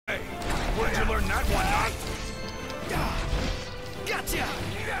earned that one, Knock. Gotcha!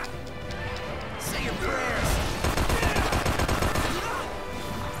 Say your prayers.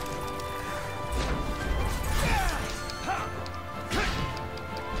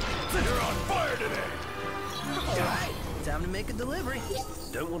 You're on fire today! Alright, time to make a delivery.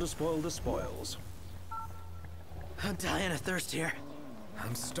 Don't want to spoil the spoils. I'm dying of thirst here.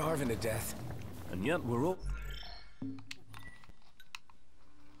 I'm starving to death. And yet we're all...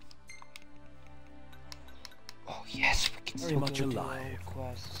 Oh yes, we can very still much go do alive. all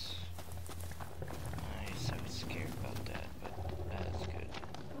quests. Nice, I was scared about that, but that's good.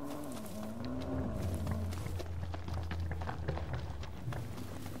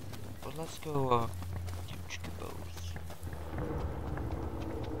 But let's go, huge kabos.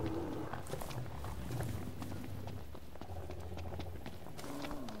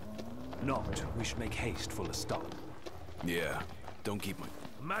 Not. We should make haste for the start. Yeah, don't keep my...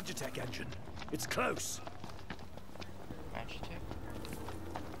 Magitech engine. It's close. Magitech?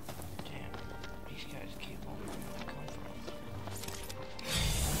 Damn, these guys keep on where they come from.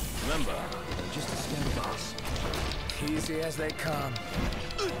 Remember, they're just a step of us. Easy as they come.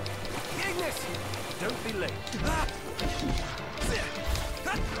 Ignis! Don't be late.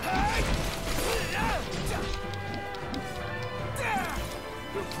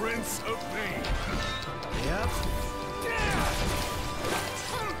 The Prince of Pain. Yep.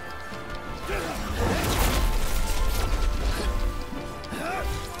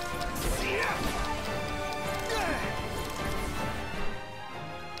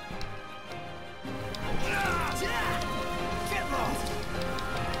 Get lost!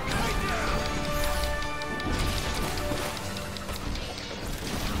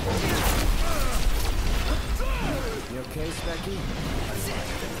 You okay, Specky?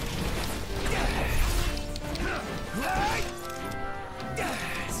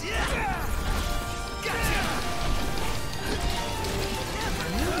 Never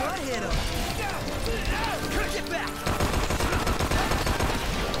knew what hit him. Get back!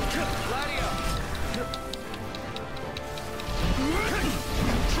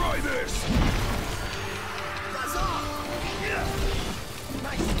 Try this! Buzz off!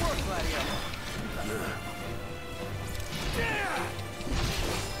 Nice work, Gladio.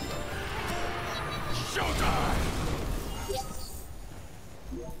 Showtime!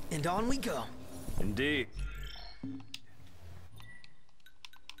 And on we go. Indeed.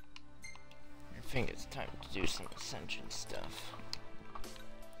 I think it's time to do some Ascension stuff.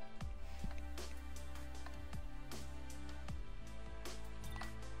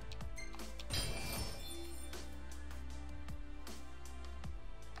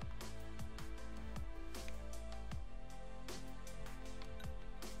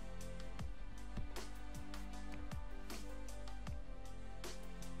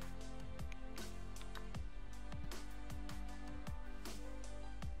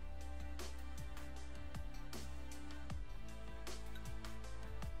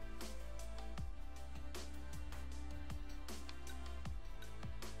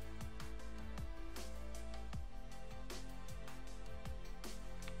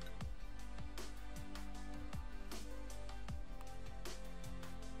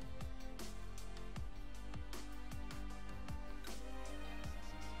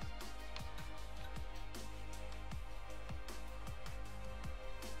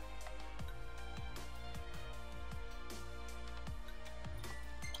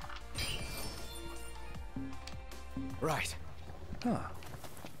 Right. Huh.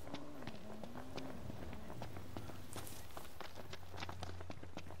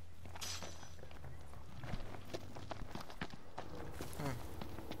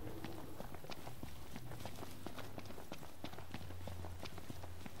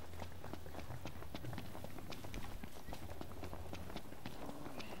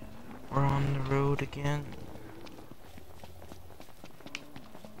 We're on the road again.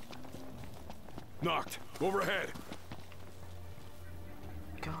 Knocked. Overhead.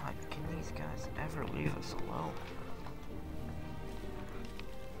 God, can these guys ever leave us alone?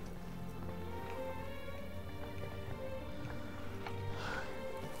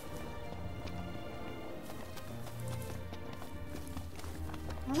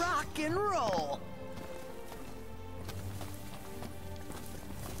 Rock and roll!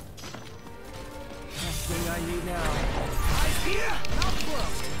 Best thing I need now. Eyes here! Mouth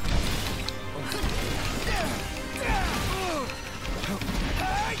closed!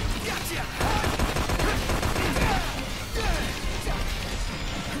 Gotcha!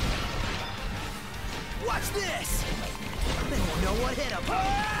 Watch this! They won't know what hit him!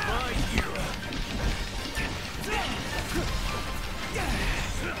 My hero.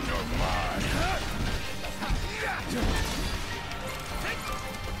 You're mine.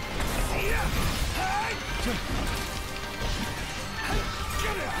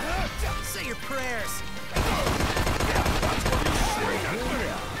 Say your prayers.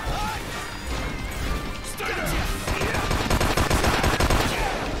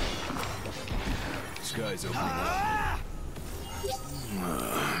 Sky's opening up.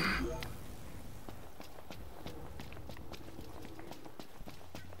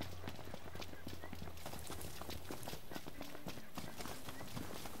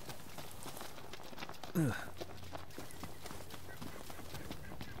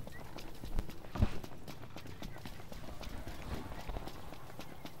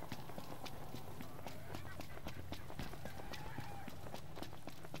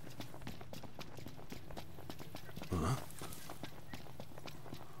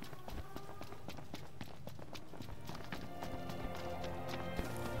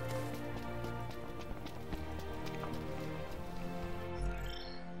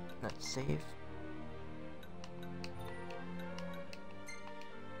 Not save.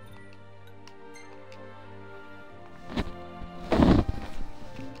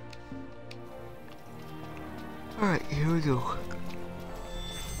 Alright, here we go.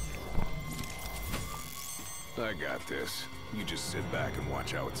 I got this. You just sit back and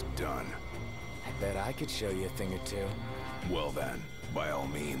watch how it's done. I bet I could show you a thing or two. Well then, by all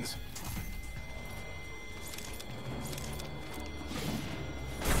means.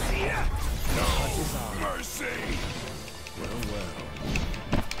 No mercy!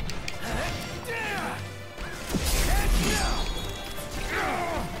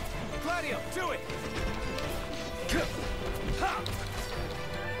 Gladio, do it!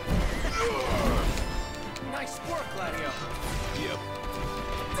 Nice work, Gladio. Yep.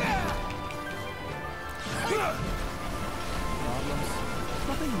 Problems?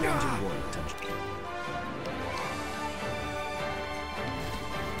 Nothing ranging war attention.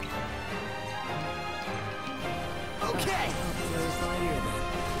 Okay. There's right here then.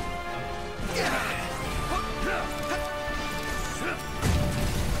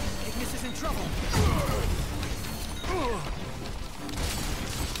 Ignis is in trouble.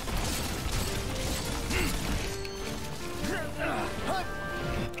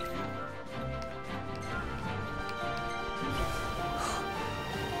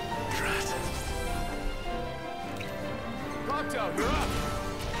 Ronto, you're up!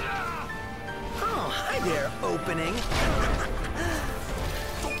 Oh, hi there, opening.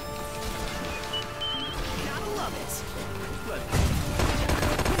 Gotta love it.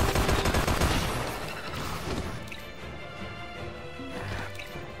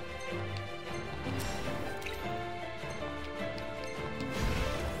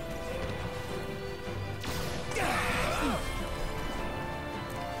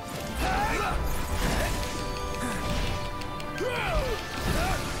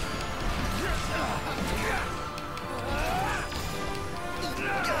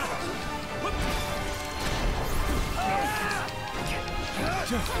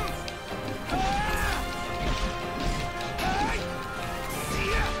 We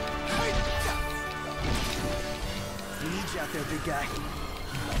need you out there, big guy.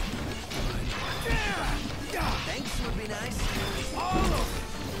 Thanks would be nice.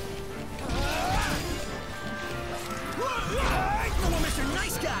 Come on, Mr.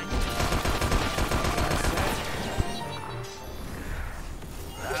 Nice Guy.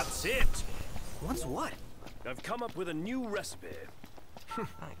 That's it! What's what? I've come up with a new recipe.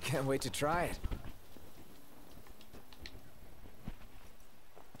 I can't wait to try it.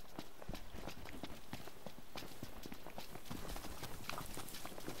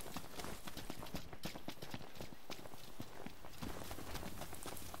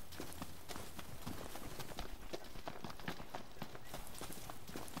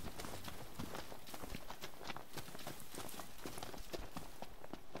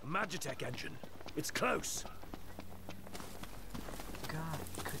 Magitech engine. It's close. God,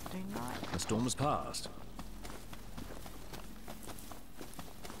 could they not? The storm has passed.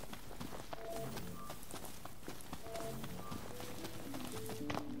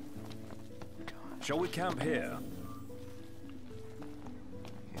 Shall we camp here?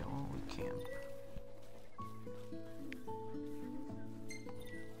 Yeah, well, we camp.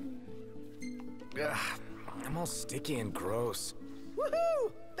 Ugh, I'm all sticky and gross.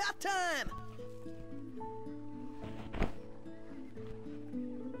 Woohoo! About time!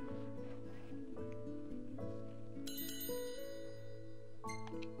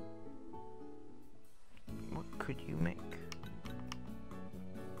 What could you make?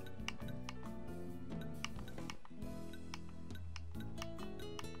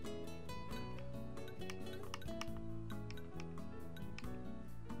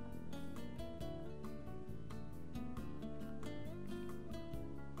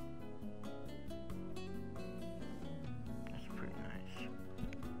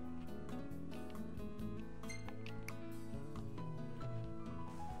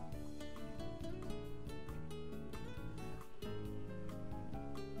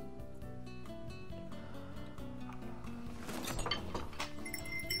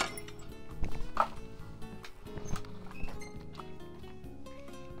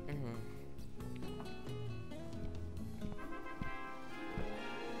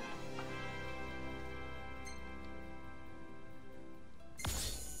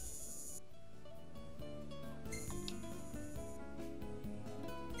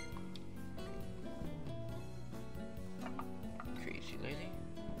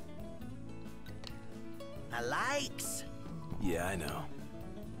 likes. Yeah, I know.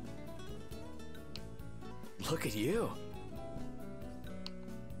 Look at you.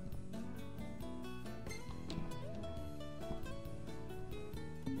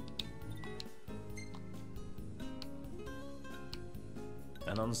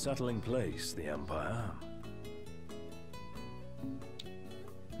 An unsettling place, the Empire.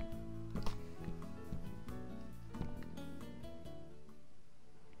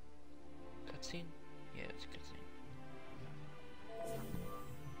 Cutscene? Yeah, it's cutscene.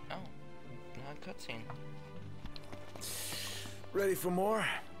 Oh, not cutscene. Ready for more?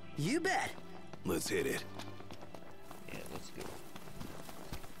 You bet. Let's hit it. Yeah, let's go.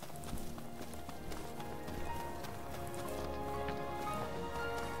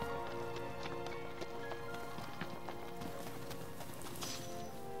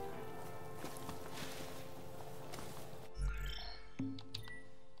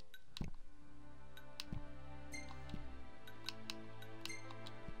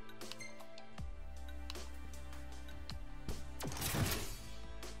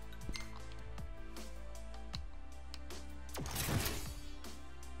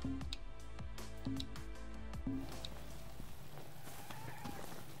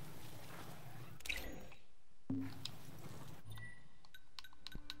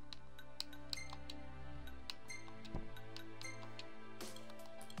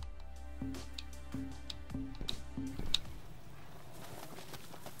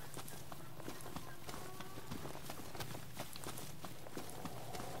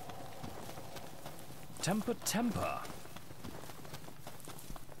 Temper, temper.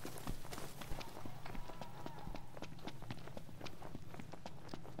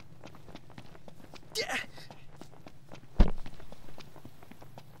 Yeah.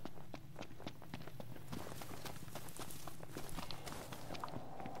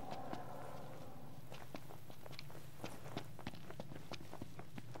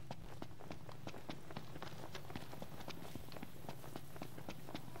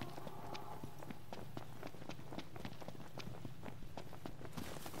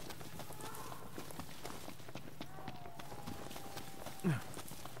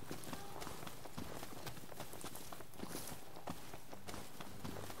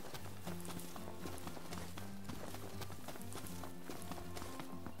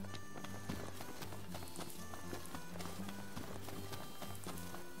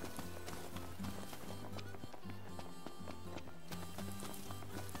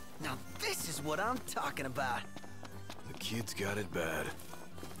 Now this is what I'm talking about. The kid's got it bad.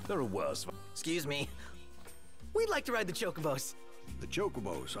 There are worse. Excuse me. We'd like to ride the chocobos. The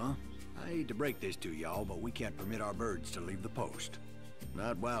chocobos, huh? I hate to break this to y'all, but we can't permit our birds to leave the post.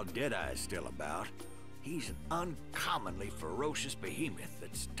 Not while Deadeye's still about. He's an uncommonly ferocious behemoth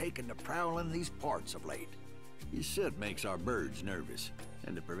that's taken to prowling these parts of late. His scent makes our birds nervous,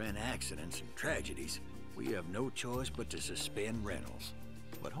 and to prevent accidents and tragedies, we have no choice but to suspend rentals.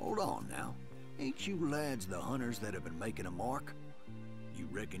 But hold on now. Ain't you lads the hunters that have been making a mark? You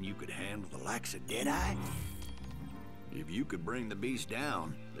reckon you could handle the likes of Deadeye? If you could bring the beast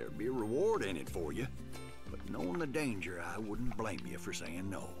down, there'd be a reward in it for you. But knowing the danger, I wouldn't blame you for saying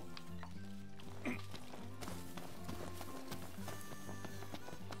no.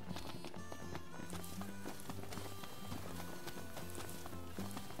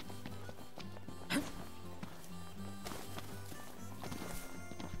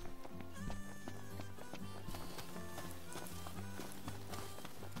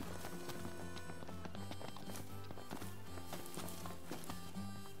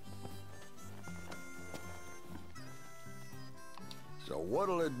 So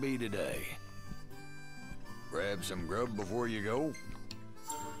what'll it be today? Grab some grub before you go?